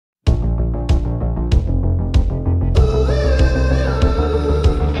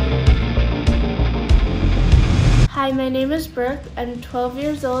my name is Brooke. I'm 12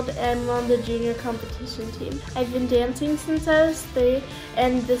 years old and I'm on the junior competition team. I've been dancing since I was 3,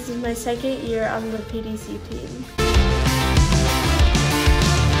 and this is my 2nd year on the PDC team.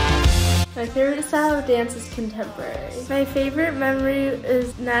 My favorite style of dance is contemporary. My favorite memory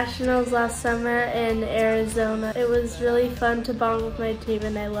is Nationals last summer in Arizona. It was really fun to bond with my team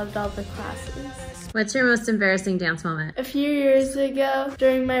and I loved all the classes. What's your most embarrassing dance moment? A few years ago,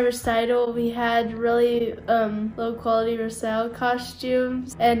 during my recital, we had really low quality recital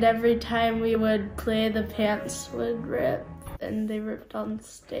costumes, and every time we would play, the pants would rip, and they ripped on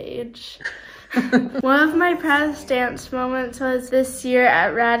stage. One of my proudest dance moments was this year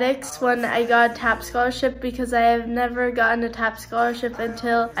at Radix when I got a TAP scholarship, because I have never gotten a TAP scholarship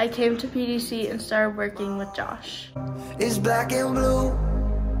until I came to PDC and started working with Josh. It's black and blue.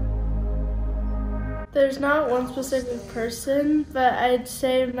 There's not one specific person, but I'd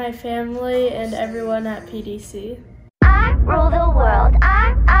say my family and everyone at PDC. I rule the world.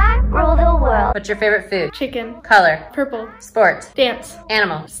 I rule the world. What's your favorite food? Chicken. Color. Purple. Sport. Dance.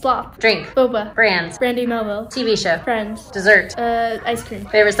 Animal. Sloth. Drink. Boba. Brands. Brandy Melville. TV show. Friends. Dessert. Ice cream.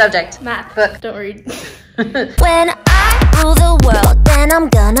 Favorite subject. Math. Book. Don't read. When I rule the world, then I'm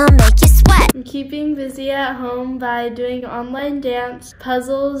gonna make you sweat. I'm keeping busy at home by doing online dance,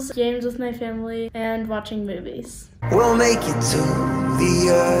 puzzles, games with my family, and watching movies. We'll make it to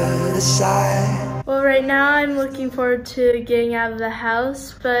the other side. Well, right now I'm looking forward to getting out of the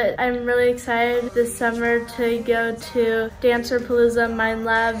house, but I'm really excited this summer to go to Dancerpalooza, Mind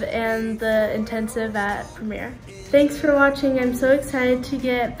Lab, and the intensive at Premiere. Thanks for watching. I'm so excited to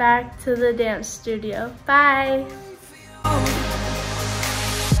get back to the dance studio. Bye!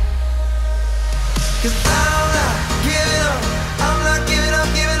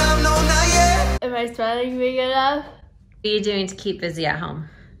 Am I smiling big enough? What are you doing to keep busy at home?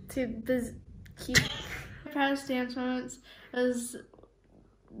 To keep my proudest dance moments was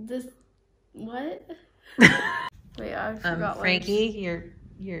this. What? Wait, I forgot. Frankie,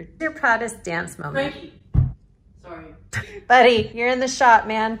 your proudest dance moment. Frankie. Sorry. Buddy, you're in the shot,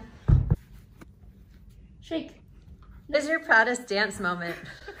 man. Shake. What is your proudest dance moment?